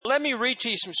let me read to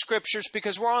you some scriptures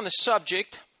because we're on the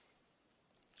subject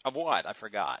of what? I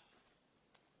forgot.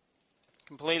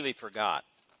 Completely forgot.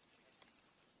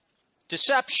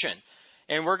 Deception.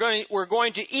 And we're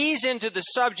going to ease into the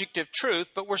subject of truth,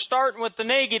 but we're starting with the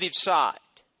negative side.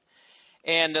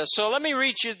 And so let me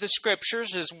read you the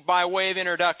scriptures as by way of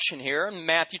introduction here. In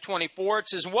Matthew 24, it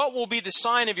says, "What will be the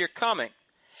sign of your coming?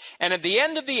 And at the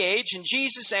end of the age?" And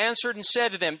Jesus answered and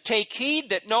said to them, "Take heed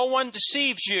that no one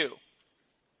deceives you."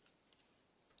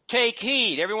 Take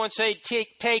heed. Everyone say,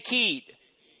 take heed.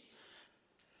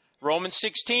 Romans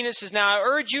 16, it says, "Now I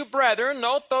urge you, brethren,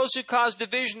 note those who cause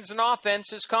divisions and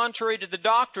offenses contrary to the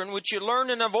doctrine, which you learn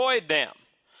and avoid them.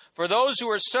 For those who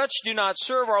are such do not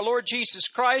serve our Lord Jesus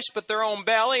Christ, but their own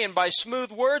belly, and by smooth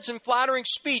words and flattering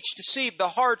speech deceive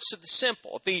the hearts of the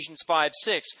simple." Ephesians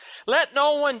 5:6. "Let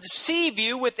no one deceive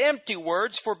you with empty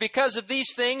words, for because of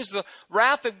these things the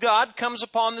wrath of God comes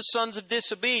upon the sons of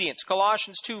disobedience."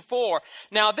 Colossians 2:4.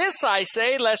 "Now this I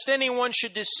say, lest anyone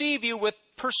should deceive you with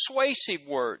persuasive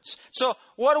words." So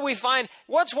what do we find?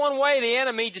 What's one way the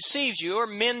enemy deceives you or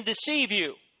men deceive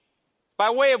you? By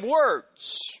way of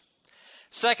words.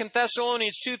 2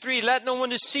 Thessalonians 2:3, "Let no one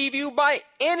deceive you by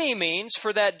any means,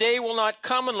 for that day will not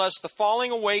come unless the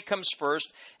falling away comes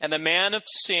first, and the man of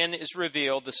sin is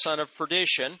revealed, the son of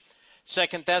perdition."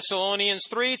 2 Thessalonians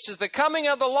 3, it says, "The coming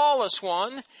of the lawless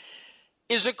one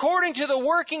is according to the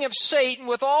working of Satan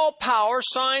with all power,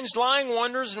 signs, lying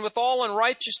wonders, and with all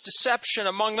unrighteous deception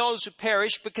among those who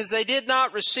perish, because they did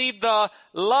not receive the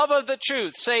love of the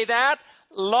truth." Say that,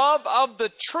 love of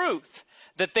the truth,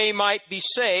 "that they might be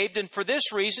saved. And for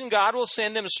this reason God will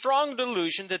send them a strong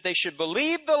delusion, that they should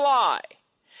believe the lie,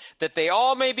 that they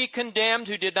all may be condemned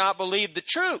who did not believe the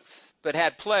truth, but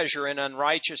had pleasure in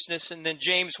unrighteousness." And then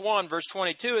James 1, verse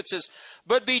 22, it says,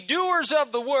 "But be doers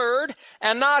of the word,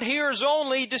 and not hearers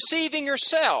only, deceiving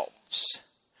yourselves."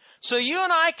 So you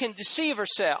and I can deceive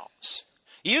ourselves.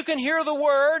 You can hear the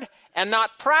word and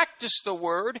not practice the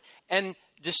word, and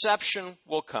deception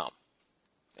will come.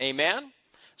 Amen?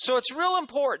 So it's real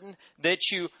important that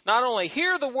you not only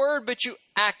hear the word, but you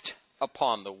act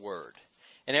upon the word.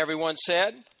 And everyone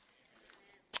said,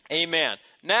 amen.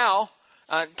 Now,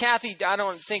 Kathy, I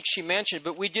don't think she mentioned,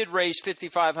 but we did raise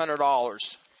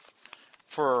 $5,500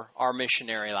 for our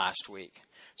missionary last week.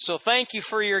 So thank you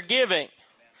for your giving.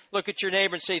 Look at your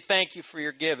neighbor and say, thank you for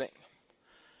your giving.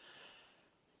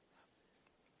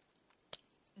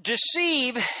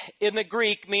 Deceive in the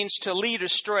Greek means to lead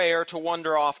astray or to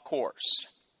wander off course.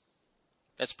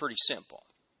 That's pretty simple.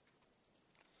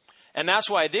 And that's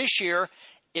why this year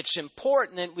it's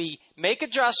important that we make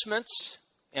adjustments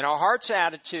in our heart's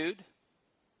attitude,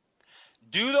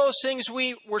 do those things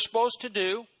we're supposed to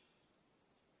do,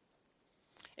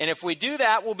 and if we do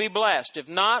that, we'll be blessed. If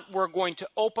not, we're going to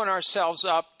open ourselves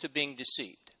up to being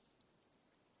deceived.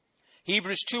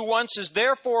 Hebrews 2:1 says,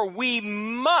 "Therefore we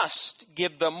must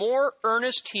give the more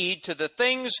earnest heed to the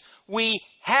things we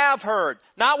have heard."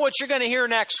 Not what you're going to hear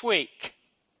next week,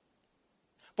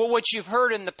 but what you've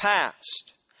heard in the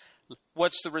past.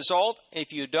 What's the result?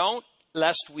 If you don't,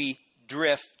 lest we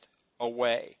drift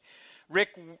away.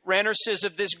 Rick Renner says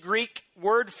of this Greek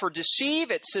word for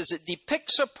deceive, it says it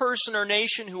depicts a person or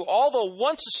nation who, although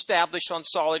once established on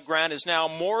solid ground, is now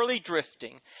morally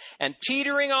drifting and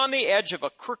teetering on the edge of a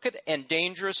crooked and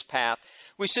dangerous path.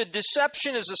 We said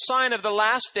deception is a sign of the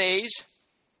last days,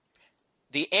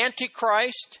 the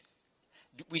Antichrist.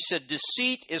 We said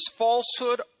deceit is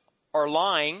falsehood or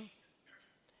lying,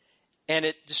 and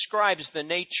it describes the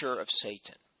nature of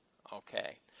Satan.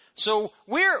 Okay. So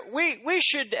we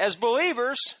should, as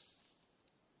believers,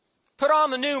 put on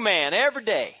the new man every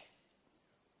day.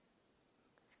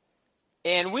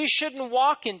 And we shouldn't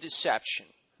walk in deception.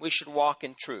 We should walk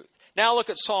in truth. Now look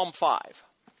at Psalm 5.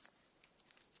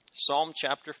 Psalm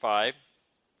chapter 5.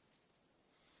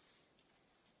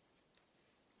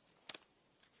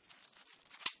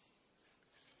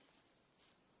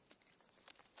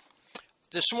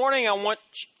 This morning I want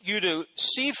you to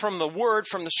see from the Word,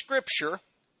 from the Scripture,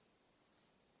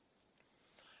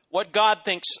 what God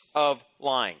thinks of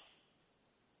lying.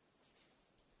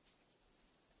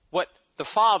 What the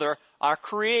Father, our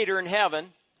Creator in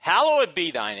heaven, hallowed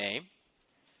be thy name.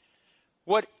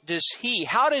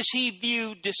 How does he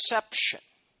view deception?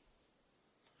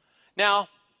 Now,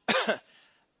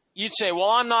 you'd say, well,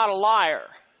 I'm not a liar.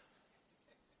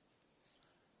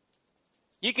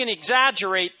 You can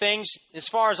exaggerate things as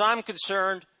far as I'm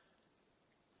concerned,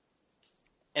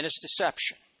 and it's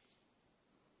deception.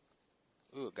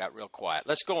 Ooh, it got real quiet.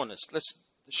 Let's go on this.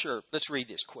 Let's read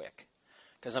this quick,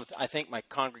 because I think my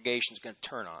congregation's going to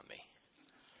turn on me.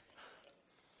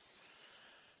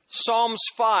 Psalms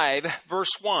 5,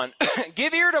 verse 1.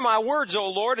 Give ear to my words, O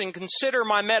Lord, and consider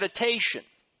my meditation.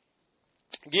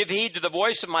 Give heed to the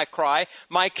voice of my cry,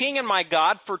 my King and my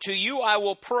God, for to you I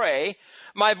will pray.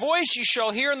 My voice you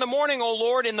shall hear in the morning, O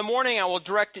Lord. In the morning I will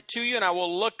direct it to you, and I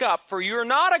will look up. For you are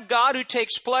not a God who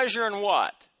takes pleasure in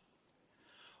what?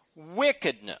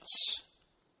 Wickedness.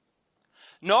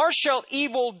 Nor shall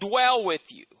evil dwell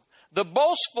with you. The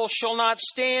boastful shall not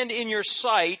stand in your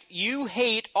sight. You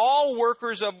hate all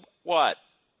workers of what?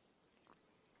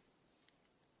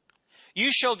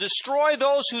 You shall destroy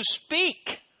those who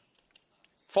speak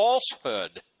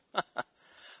falsehood.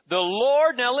 The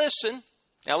Lord, now listen,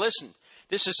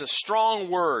 this is a strong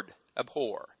word,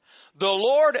 abhor. The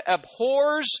Lord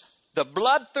abhors the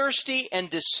bloodthirsty and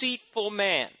deceitful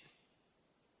man.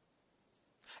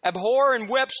 Abhor in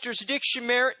Webster's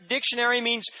dictionary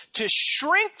means to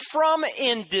shrink from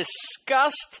in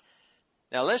disgust.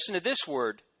 Now listen to this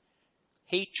word,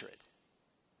 hatred.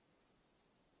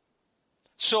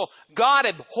 So God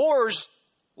abhors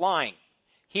lying.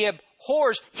 He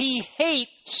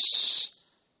hates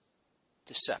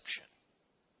deception.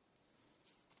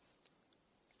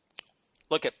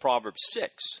 Look at Proverbs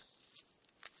 6.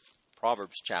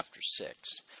 Proverbs chapter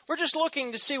 6. We're just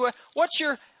looking to see what's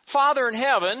your Father in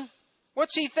heaven,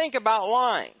 what's he think about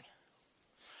lying?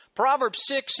 Proverbs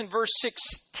 6 and verse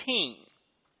 16.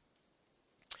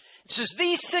 It says,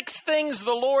 these 6 things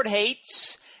the Lord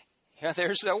hates. Yeah,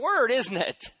 there's that word, isn't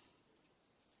it?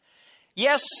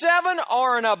 Yes, 7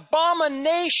 are an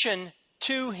abomination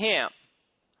to him.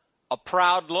 A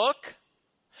proud look,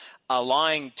 a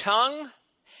lying tongue,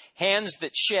 hands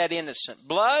that shed innocent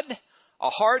blood, a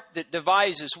heart that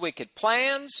devises wicked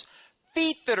plans,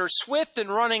 feet that are swift in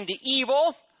running to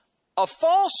evil, a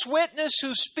false witness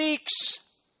who speaks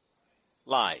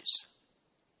lies,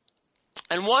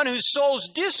 and one who sows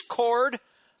discord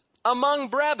among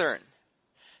brethren.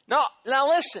 Now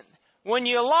listen, when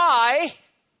you lie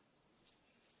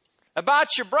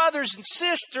about your brothers and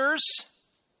sisters,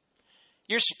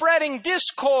 you're spreading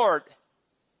discord,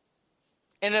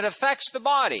 and it affects the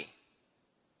body.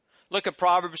 Look at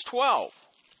Proverbs 12.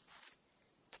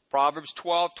 Proverbs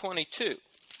 12:22.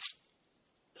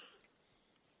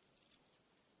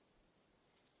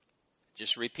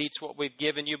 Just repeats what we've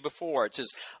given you before. It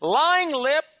says, lying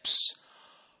lips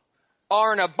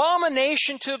are an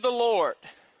abomination to the Lord,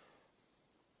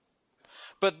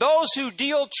 but those who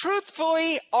deal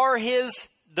truthfully are his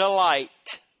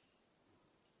delight.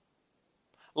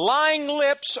 Lying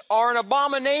lips are an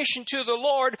abomination to the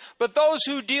Lord, but those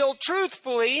who deal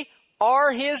truthfully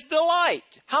are his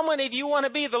delight. How many of you want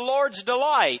to be the Lord's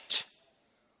delight?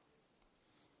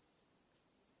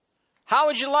 How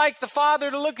would you like the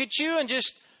Father to look at you and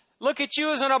just look at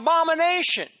you as an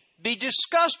abomination, be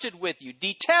disgusted with you,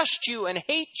 detest you, and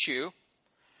hate you?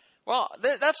 Well,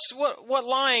 that's what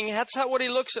lying, that's what he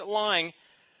looks at lying.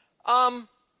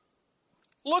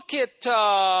 Look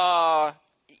at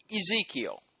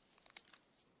Ezekiel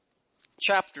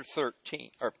chapter 13.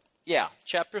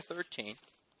 Chapter 13.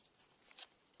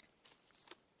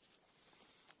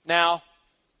 Now,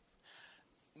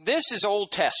 this is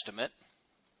Old Testament,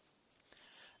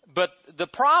 but the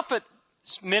prophet's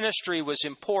ministry was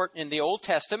important in the Old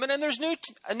Testament, and there's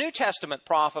a New Testament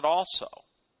prophet also.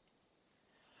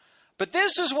 But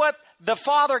this is what the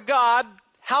Father God,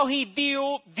 how he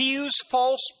views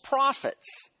false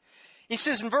prophets. He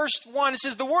says in verse 1, it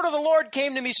says, the word of the Lord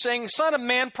came to me saying, Son of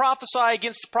man, prophesy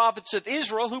against the prophets of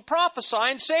Israel who prophesy,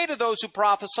 and say to those who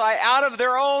prophesy out of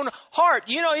their own heart.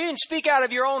 You know, you can speak out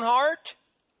of your own heart.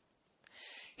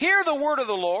 Hear the word of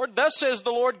the Lord. Thus says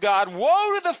the Lord God,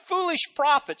 woe to the foolish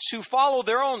prophets who follow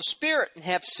their own spirit and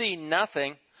have seen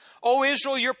nothing. O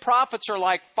Israel, your prophets are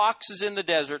like foxes in the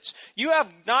deserts. You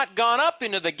have not gone up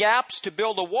into the gaps to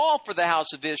build a wall for the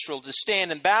house of Israel to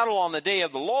stand in battle on the day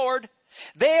of the Lord.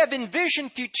 They have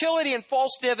envisioned futility and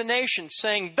false divination,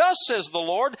 saying, Thus says the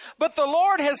Lord, but the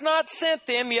Lord has not sent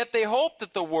them, yet they hope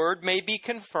that the word may be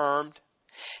confirmed.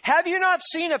 Have you not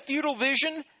seen a futile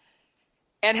vision?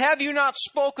 And have you not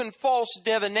spoken false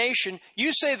divination?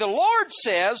 You say, the Lord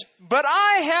says, but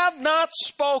I have not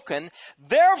spoken.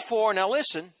 Therefore, now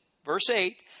listen, verse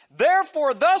 8,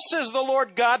 Therefore, thus says the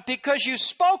Lord God, because you've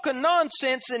spoken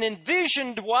nonsense and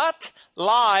envisioned what?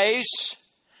 Lies.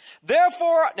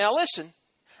 Therefore, now listen,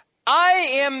 I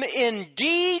am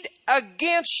indeed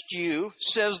against you,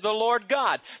 says the Lord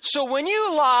God. So when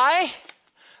you lie,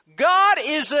 God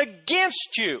is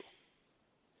against you.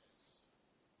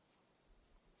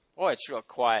 Boy, it's real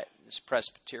quiet in this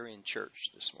Presbyterian church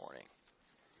this morning.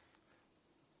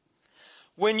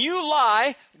 When you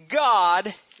lie,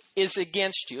 God is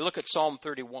against you. Look at Psalm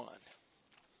 31.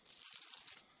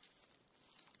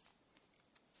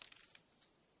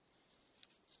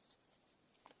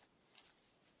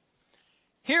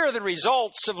 Here are the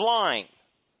results of lying.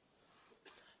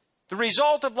 The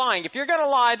result of lying. If you're going to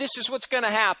lie, this is what's going to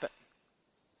happen.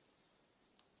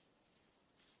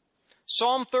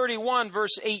 Psalm 31,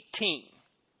 verse 18.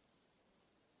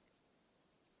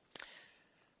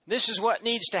 This is what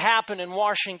needs to happen in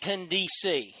Washington,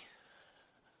 D.C.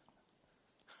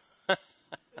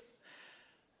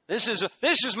 This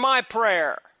is my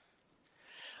prayer.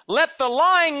 Let the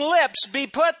lying lips be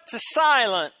put to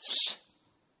silence,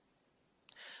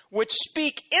 which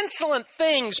speak insolent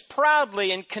things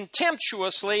proudly and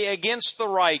contemptuously against the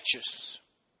righteous.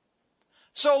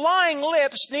 So lying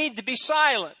lips need to be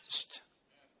silenced.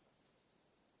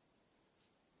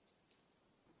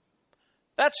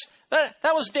 That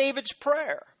was David's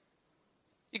prayer.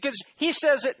 Because he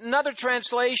says it in another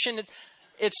translation,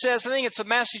 it says, I think it's a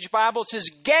Message Bible, it says,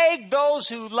 gag those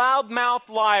who loudmouth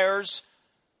liars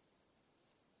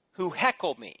who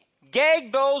heckle me.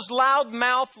 Gag those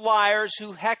loudmouth liars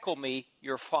who heckle me,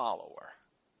 your follower.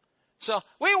 So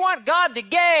we want God to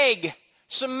gag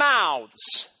some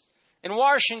mouths in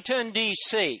Washington,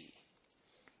 D.C.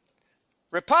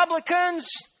 Republicans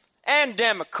and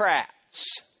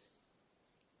Democrats.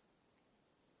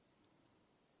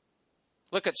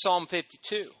 Look at Psalm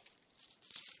 52.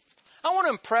 I want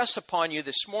to impress upon you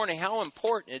this morning how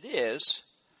important it is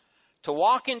to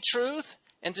walk in truth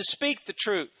and to speak the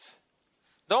truth.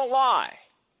 Don't lie.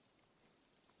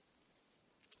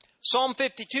 Psalm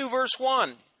 52, verse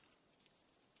 1.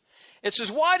 It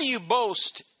says, why do you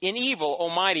boast in evil, O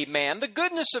mighty man? The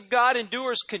goodness of God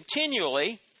endures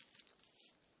continually.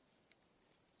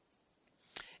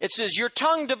 It says, your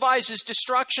tongue devises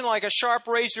destruction like a sharp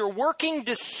razor, working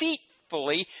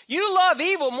deceitfully. You love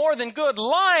evil more than good,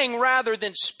 lying rather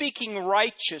than speaking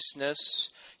righteousness.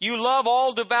 You love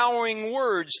all devouring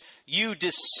words, you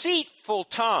deceitful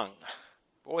tongue.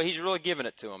 Boy, he's really giving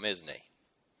it to him, isn't he?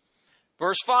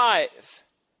 Verse 5.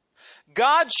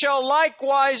 God shall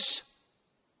likewise...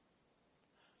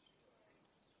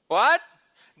 What?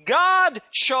 God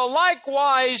shall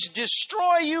likewise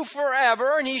destroy you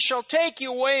forever, and he shall take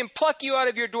you away and pluck you out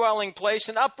of your dwelling place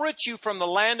and uproot you from the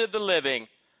land of the living.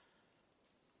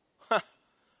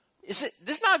 This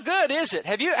is not good, is it?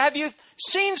 Have you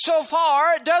seen so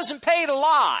far it doesn't pay to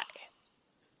lie?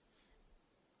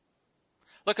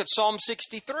 Look at Psalm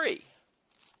 63.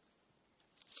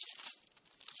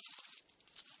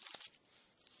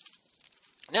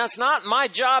 Now, it's not my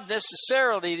job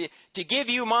necessarily to give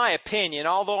you my opinion,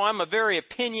 although I'm a very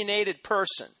opinionated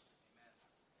person.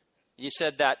 You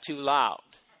said that too loud.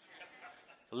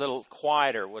 A little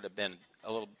quieter would have been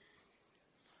a little...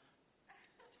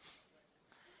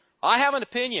 I have an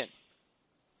opinion.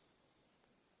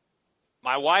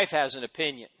 My wife has an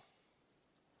opinion.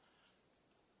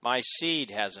 My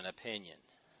seed has an opinion.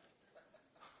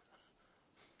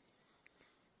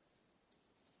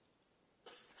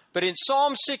 But in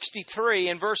Psalm 63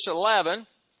 in verse 11,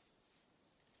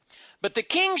 but the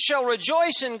king shall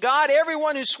rejoice in God,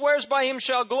 everyone who swears by him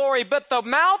shall glory, but the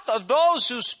mouth of those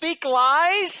who speak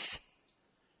lies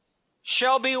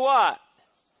shall be what?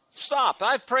 Stopped.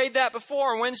 I've prayed that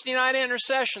before on Wednesday night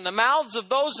intercession. The mouths of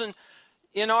those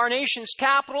in our nation's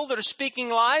capital that are speaking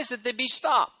lies, that they be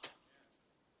stopped.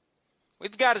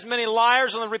 We've got as many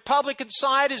liars on the Republican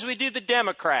side as we do the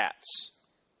Democrats.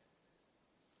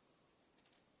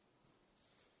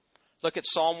 Look at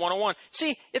Psalm 101.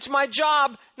 See, it's my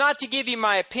job not to give you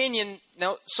my opinion,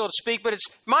 so to speak, but it's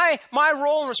my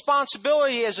role and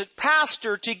responsibility as a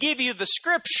pastor to give you the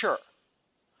Scripture.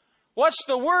 What's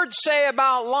the Word say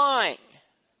about lying?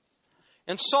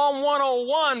 In Psalm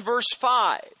 101, verse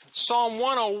 5. Psalm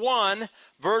 101,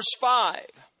 verse 5.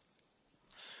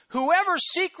 Whoever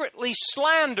secretly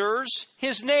slanders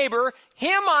his neighbor,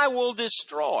 him I will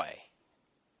destroy.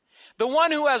 The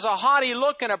one who has a haughty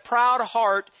look and a proud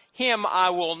heart, him I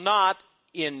will not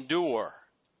endure.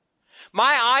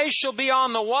 My eyes shall be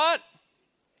on the what?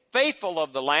 Faithful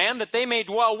of the land, that they may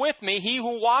dwell with me. He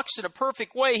who walks in a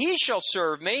perfect way, he shall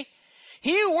serve me.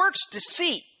 He who works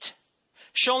deceit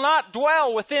shall not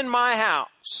dwell within my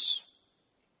house.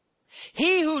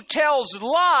 He who tells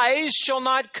lies shall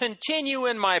not continue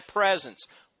in my presence.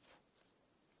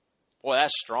 Boy,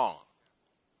 that's strong.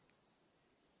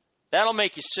 That'll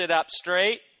make you sit up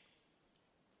straight.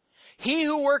 He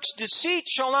who works deceit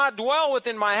shall not dwell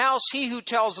within my house. He who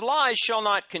tells lies shall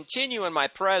not continue in my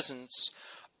presence.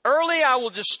 Early I will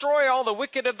destroy all the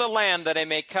wicked of the land, that I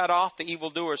may cut off the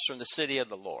evildoers from the city of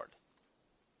the Lord.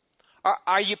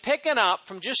 Are you picking up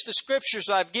from just the scriptures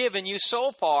I've given you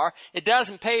so far, it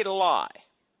doesn't pay to lie?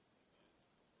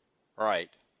 Right.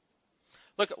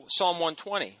 Look at Psalm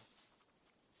 120.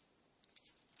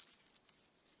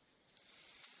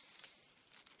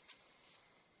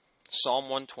 Psalm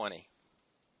 120.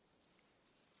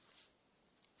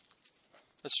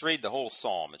 Let's read the whole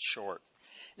psalm. It's short.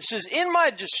 It says, "In my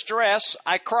distress,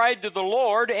 I cried to the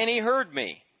Lord, and He heard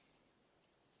me."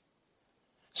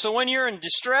 So when you're in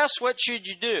distress, what should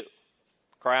you do?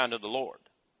 Cry unto the Lord.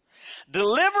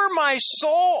 "Deliver my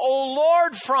soul, O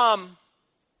Lord, from..."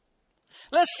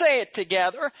 Let's say it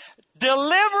together.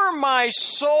 "Deliver my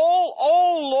soul,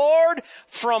 O Lord,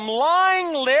 from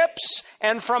lying lips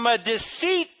and from a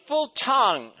deceitful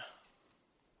tongue.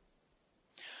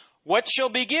 What shall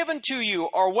be given to you,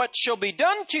 or what shall be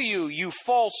done to you, you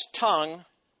false tongue?"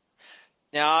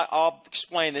 Now, I'll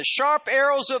explain this. "Sharp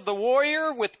arrows of the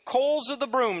warrior with coals of the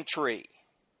broom tree."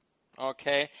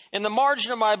 Okay. In the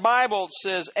margin of my Bible, it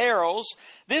says arrows.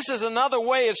 This is another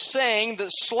way of saying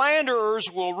that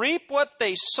slanderers will reap what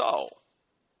they sow.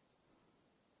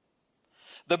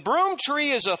 The broom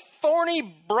tree is a thorny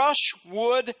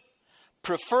brushwood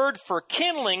preferred for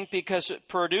kindling because it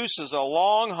produces a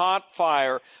long, hot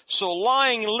fire. So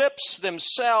lying lips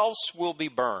themselves will be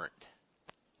burned.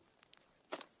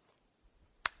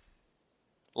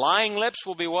 Lying lips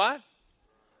will be what?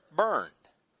 Burned.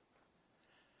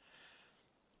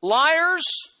 Liars,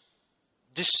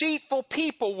 deceitful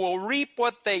people will reap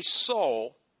what they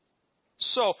sow.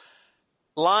 So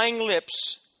lying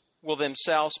lips will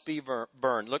themselves be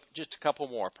burned. Look, just a couple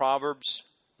more. Proverbs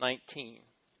 19.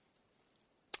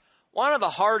 One of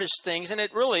the hardest things, and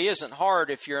it really isn't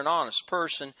hard if you're an honest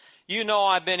person. You know,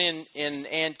 I've been in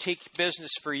antique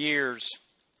business for years.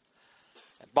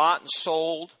 I bought and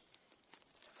sold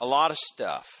a lot of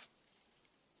stuff.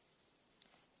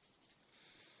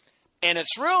 And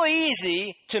it's really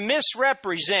easy to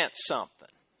misrepresent something.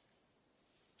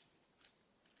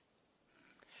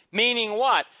 Meaning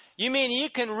what? You mean you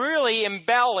can really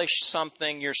embellish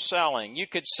something you're selling. You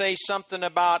could say something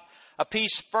about a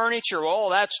piece of furniture.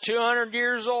 "Oh, that's 200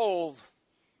 years old.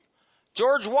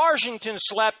 George Washington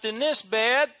slept in this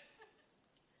bed."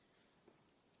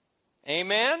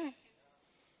 Amen?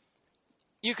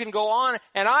 You can go on,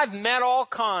 and I've met all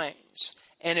kinds.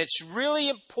 And it's really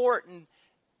important,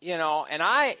 you know, and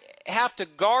I have to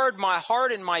guard my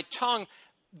heart and my tongue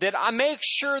that I make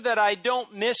sure that I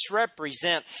don't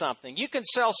misrepresent something. You can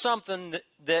sell something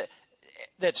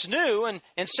that's new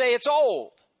and say it's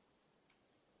old.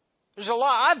 There's a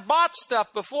lot. I've bought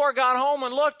stuff before, got home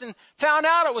and looked and found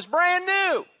out it was brand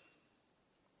new.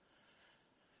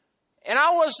 And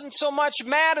I wasn't so much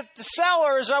mad at the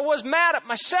seller as I was mad at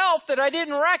myself that I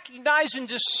didn't recognize and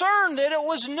discern that it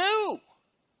was new.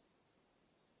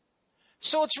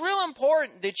 So it's real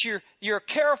important that you're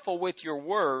careful with your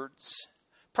words.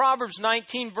 Proverbs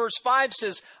 19 verse 5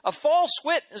 says, "A false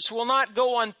witness will not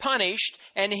go unpunished,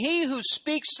 and he who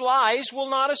speaks lies will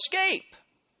not escape."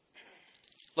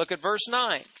 Look at verse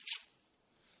 9.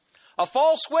 "A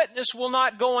false witness will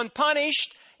not go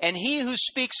unpunished, and he who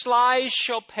speaks lies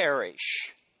shall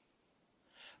perish."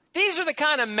 These are the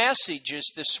kind of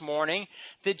messages this morning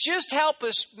that just help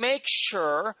us make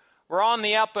sure we're on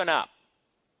the up and up,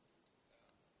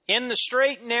 in the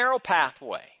straight and narrow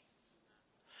pathway.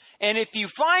 And if you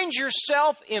find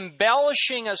yourself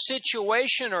embellishing a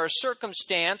situation or a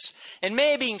circumstance and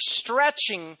maybe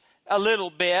stretching a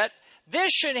little bit,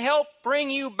 this should help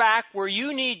bring you back where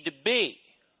you need to be.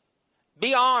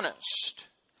 Be honest.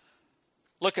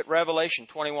 Look at Revelation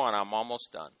 21. I'm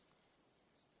almost done.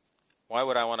 Why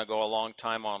would I want to go a long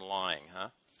time on lying, huh?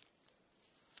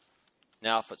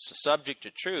 Now, if it's a subject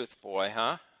of truth, boy,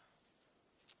 huh?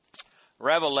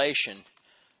 Revelation,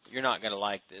 you're not going to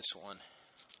like this one.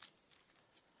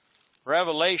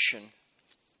 Revelation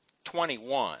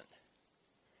 21.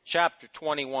 Chapter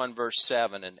 21, verse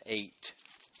 7 and 8.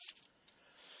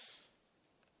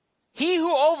 "He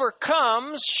who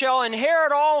overcomes shall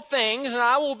inherit all things, and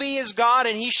I will be his God,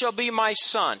 and he shall be my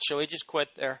son." Shall we just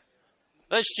quit there?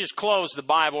 Let's just close the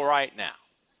Bible right now.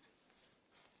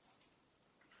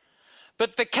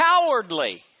 "But the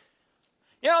cowardly..."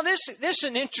 You know, this is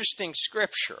an interesting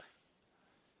scripture.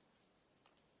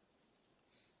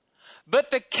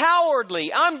 "But the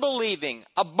cowardly, unbelieving,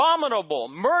 abominable,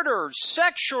 murderers,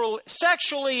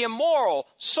 sexually immoral,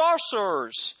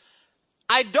 sorcerers,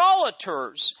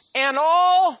 idolaters, and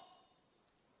all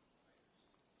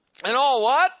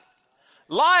what?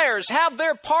 Liars have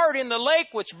their part in the lake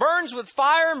which burns with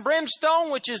fire and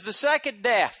brimstone, which is the second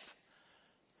death."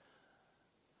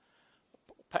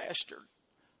 "Pastor,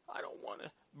 I don't want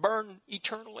to burn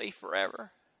eternally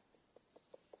forever."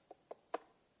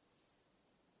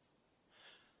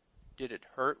 Did it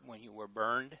hurt when you were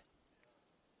burned?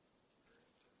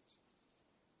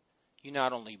 You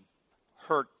not only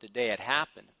hurt the day it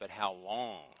happened, but how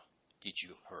long did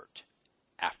you hurt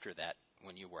after that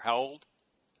when you were how old?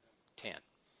 10.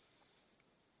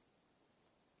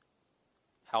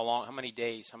 How long, how many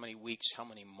days, how many weeks, how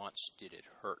many months did it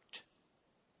hurt?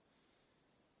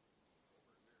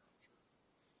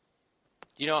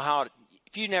 You know how,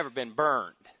 if you've never been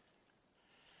burned,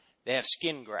 they have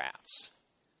skin grafts.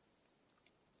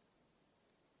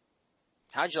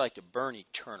 How'd you like to burn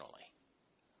eternally?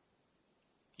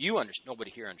 You understand,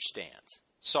 nobody here understands.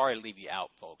 Sorry to leave you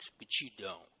out, folks, but you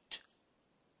don't.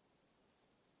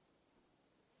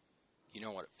 You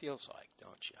know what it feels like,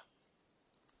 don't you?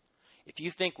 If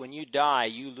you think when you die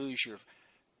you lose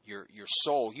your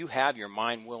soul, you have your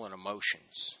mind, will, and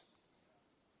emotions.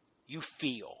 You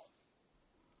feel.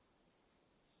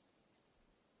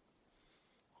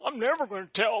 I'm never going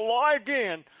to tell a lie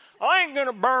again. I ain't going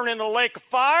to burn in the lake of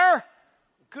fire.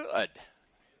 Good.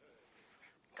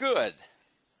 Good.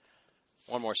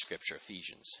 One more scripture,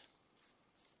 Ephesians.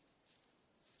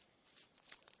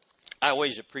 I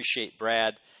always appreciate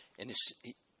Brad, and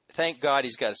thank God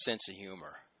he's got a sense of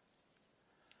humor.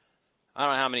 I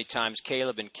don't know how many times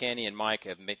Caleb and Kenny and Mike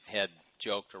had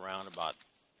joked around about,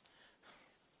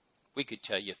 we could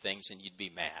tell you things and you'd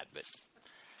be mad, but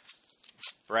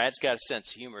Brad's got a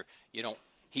sense of humor. You know,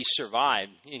 he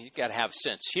survived. You've got to have a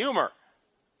sense of humor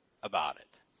about it.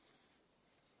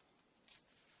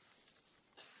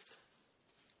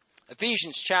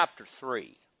 Ephesians chapter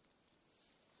 3.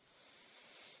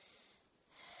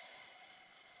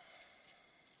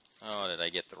 Oh, did I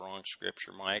get the wrong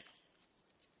scripture, Mike?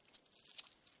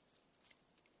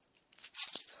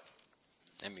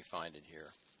 Let me find it here.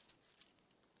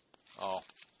 Oh,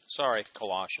 sorry,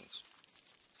 Colossians.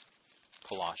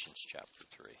 Colossians chapter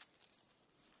 3.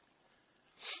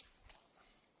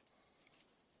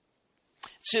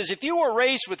 It says, if you were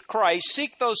raised with Christ,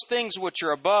 seek those things which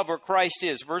are above where Christ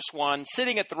is. Verse 1,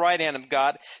 sitting at the right hand of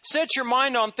God. Set your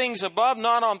mind on things above,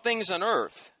 not on things on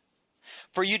earth.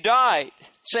 For you died.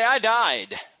 Say, I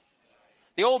died.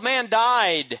 The old man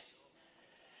died.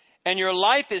 And your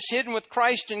life is hidden with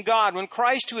Christ in God. When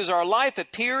Christ, who is our life,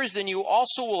 appears, then you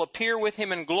also will appear with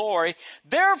him in glory.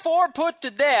 Therefore put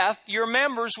to death your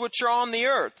members which are on the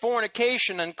earth,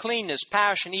 fornication, uncleanness,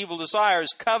 passion, evil desires,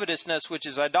 covetousness, which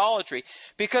is idolatry.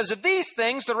 Because of these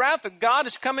things the wrath of God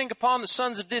is coming upon the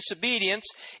sons of disobedience,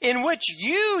 in which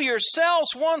you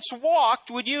yourselves once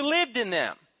walked when you lived in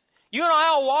them. You and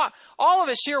I all of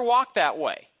us here walk that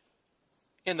way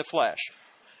in the flesh.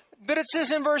 But it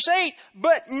says in verse 8,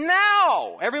 but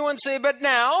now, everyone say, but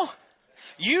now,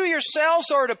 you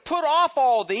yourselves are to put off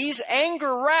all these,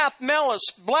 anger, wrath, malice,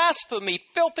 blasphemy,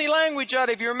 filthy language out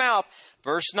of your mouth.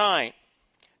 Verse 9,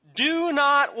 do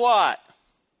not what?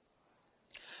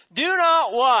 Do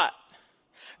not what?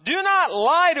 Do not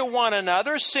lie to one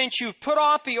another, since you've put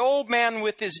off the old man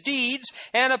with his deeds,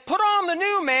 and have put on the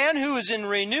new man who is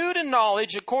renewed in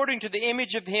knowledge according to the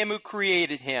image of him who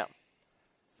created him.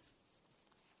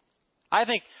 I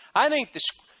think the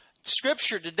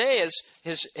scripture today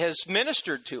has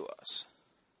ministered to us.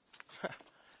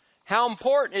 How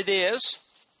important it is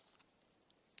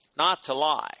not to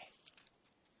lie.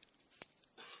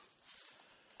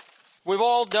 We've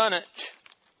all done it.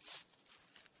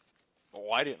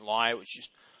 Oh, I didn't lie.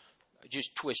 I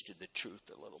just twisted the truth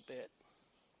a little bit.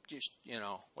 Just,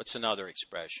 what's another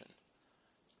expression?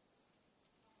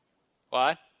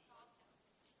 What?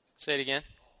 Say it again.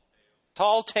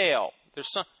 Tall tale. There's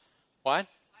some, what?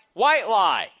 White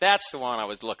lie. That's the one I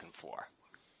was looking for.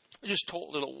 I just told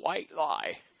a little white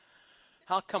lie.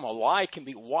 How come a lie can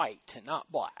be white and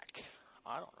not black?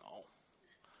 I don't know.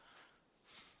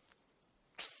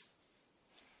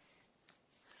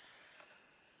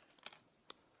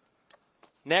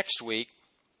 Next week,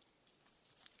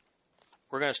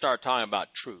 we're going to start talking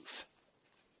about truth.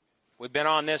 We've been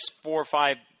on this 4 or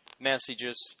 5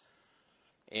 messages,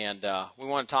 and we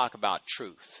want to talk about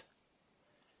truth.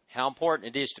 How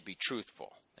important it is to be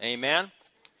truthful. Amen?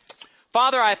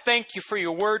 Father, I thank you for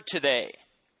your word today.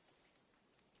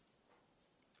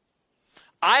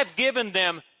 I've given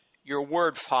them your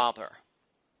word, Father.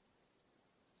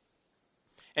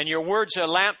 And your word's a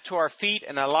lamp to our feet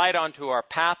and a light onto our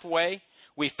pathway.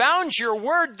 We found your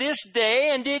word this day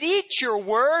and did eat your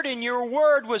word, and your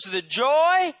word was the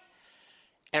joy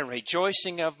and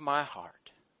rejoicing of my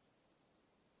heart.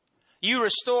 You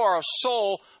restore our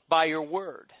soul by your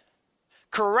word.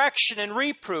 Correction and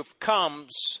reproof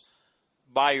comes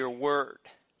by your word.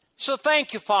 So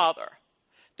thank you, Father,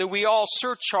 that we all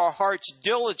search our hearts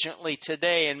diligently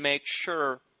today and make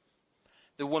sure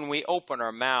that when we open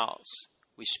our mouths,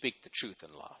 we speak the truth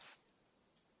in love.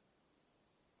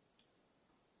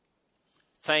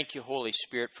 Thank you, Holy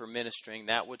Spirit, for ministering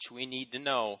that which we need to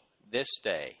know this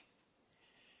day.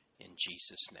 In In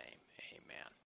Jesus' name, amen.